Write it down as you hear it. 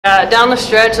Down the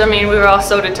stretch, I mean, we were all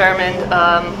so determined.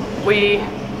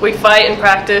 We fight and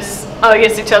practice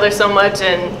against each other so much,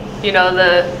 and you know,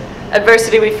 the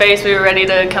adversity we faced, we were ready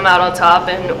to come out on top,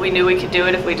 and we knew we could do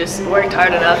it if we just worked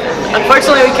hard enough. And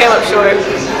unfortunately, we came up short.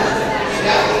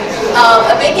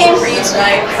 A big game for you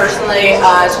tonight, personally.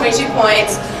 22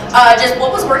 points. Just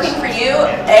what was working for you,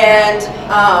 and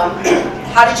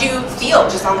how did you feel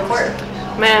just on the court?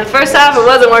 Man, first half it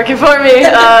wasn't working for me.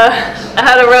 I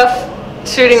had a rough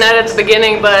shooting night at the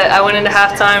beginning, but I went into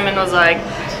halftime and was like,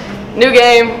 new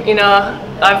game, you know,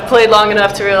 I've played long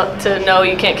enough to know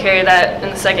you can't carry that in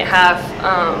the second half.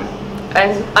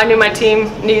 And I knew my team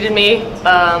needed me,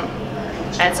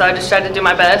 and so I just tried to do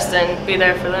my best and be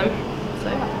there for them.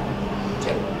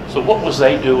 So what was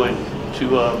they doing to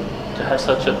have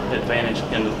such an advantage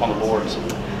on the boards?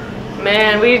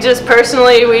 Man, we just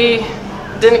personally, we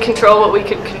didn't control what we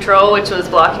could control, which was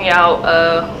blocking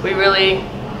out. We really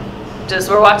just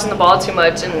were watching the ball too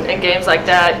much, and in games like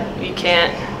that, you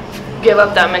can't give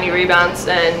up that many rebounds.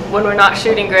 And when we're not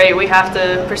shooting great, we have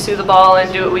to pursue the ball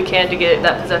and do what we can to get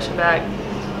that possession back.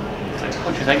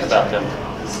 What do you think about them?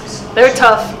 They're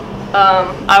tough.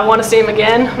 I want to see them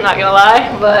again, I'm not going to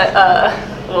lie,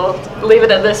 but we'll leave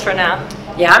it at this for now.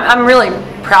 Yeah, I'm really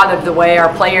proud of the way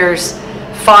our players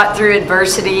fought through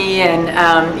adversity,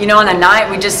 and you know, on the night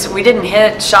we didn't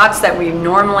hit shots that we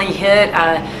normally hit.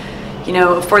 You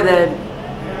know, for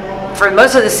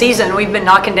most of the season, we've been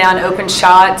knocking down open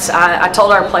shots. I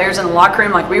told our players in the locker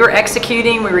room, like, we were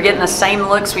executing, we were getting the same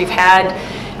looks we've had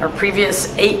our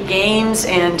previous 8 games,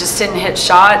 and just didn't hit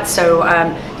shots. So,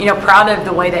 you know, proud of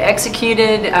the way they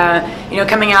executed. You know,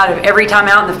 coming out of every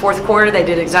timeout in the fourth quarter, they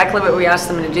did exactly what we asked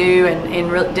them to do,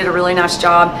 and did a really nice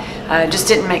job. Just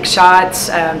didn't make shots.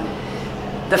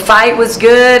 The fight was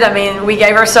good. I mean, we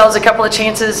gave ourselves a couple of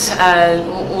chances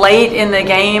late in the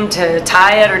game to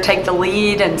tie it or take the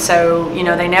lead, and so, you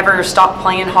know, they never stopped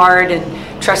playing hard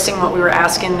and trusting what we were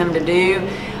asking them to do.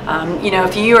 You know,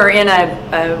 if you are in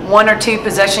a 1 or 2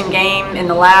 possession game in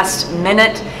the last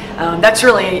minute, that's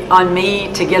really on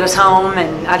me to get us home,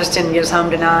 and I just didn't get us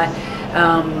home tonight.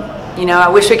 You know, I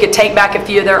wish we could take back a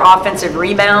few of their offensive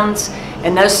rebounds,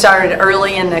 and those started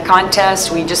early in the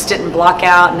contest. We just didn't block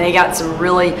out, and they got some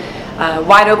really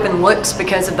wide open looks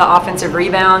because of the offensive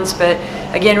rebounds. But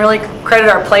again, really credit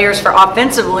our players for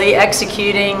offensively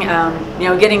executing, you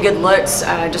know, getting good looks,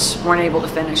 just weren't able to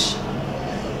finish.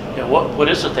 Yeah, what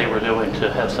is it they were doing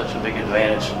to have such a big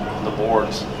advantage on the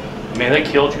boards? I mean, they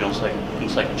killed you on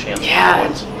second chance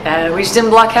points. Yeah, we just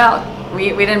didn't block out. We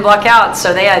didn't block out,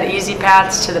 so they had easy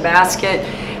paths to the basket.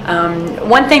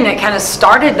 One thing that kind of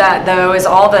started that, though, is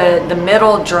all the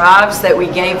middle drives that we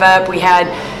gave up. We had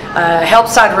help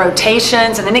side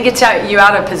rotations, and then it gets you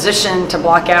out of position to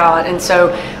block out, and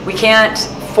so we can't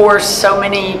force so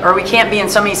many, or we can't be in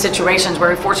so many situations where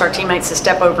we force our teammates to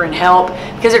step over and help,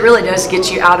 because it really does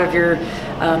get you out of your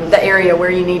the area where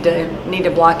you need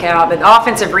to block out. But the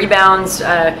offensive rebounds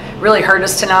really hurt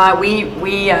us tonight.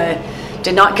 We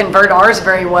did not convert ours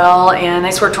very well, and they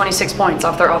scored 26 points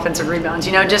off their offensive rebounds.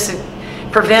 You know, just to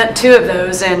prevent 2 of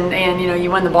those, and you know,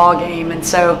 you win the ball game. And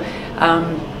so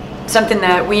something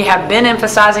that we have been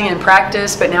emphasizing in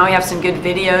practice, but now we have some good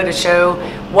video to show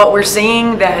what we're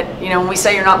seeing, that, you know, when we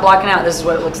say you're not blocking out, this is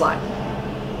what it looks like.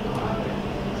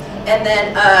 And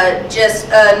then just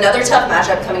another tough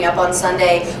matchup coming up on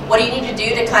Sunday. What do you need to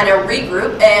do to kind of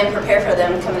regroup and prepare for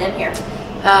them coming in here?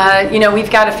 You know,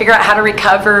 we've got to figure out how to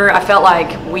recover. I felt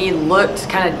like we looked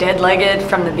kind of dead-legged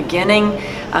from the beginning.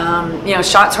 You know,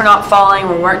 shots were not falling.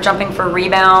 We weren't jumping for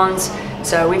rebounds.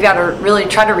 So we've got to really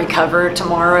try to recover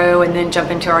tomorrow and then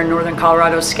jump into our Northern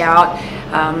Colorado Scout.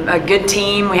 A good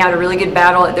team. We had a really good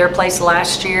battle at their place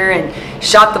last year and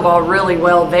shot the ball really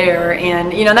well there.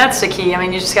 And, you know, that's the key. I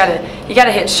mean, you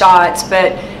gotta hit shots.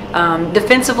 But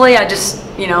defensively,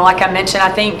 you know, like I mentioned,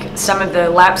 I think some of the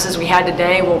lapses we had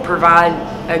today will provide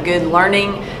a good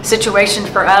learning situation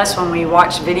for us when we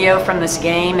watch video from this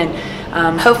game,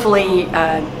 and hopefully, you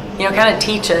know, kind of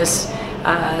teach us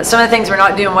some of the things we're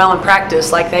not doing well in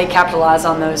practice, like they capitalize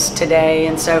on those today.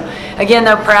 And so, again,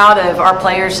 they're proud of our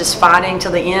players just fighting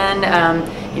till the end.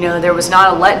 You know, there was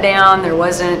not a letdown. There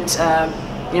wasn't,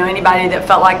 you know, anybody that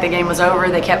felt like the game was over.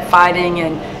 They kept fighting,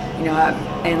 and, you know,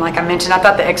 and like I mentioned, I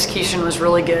thought the execution was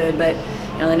really good, but,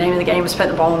 you know, the name of the game was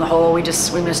putting the ball in the hole. We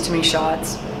missed too many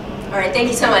shots. All right, thank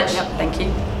you so much. Yep, thank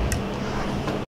you.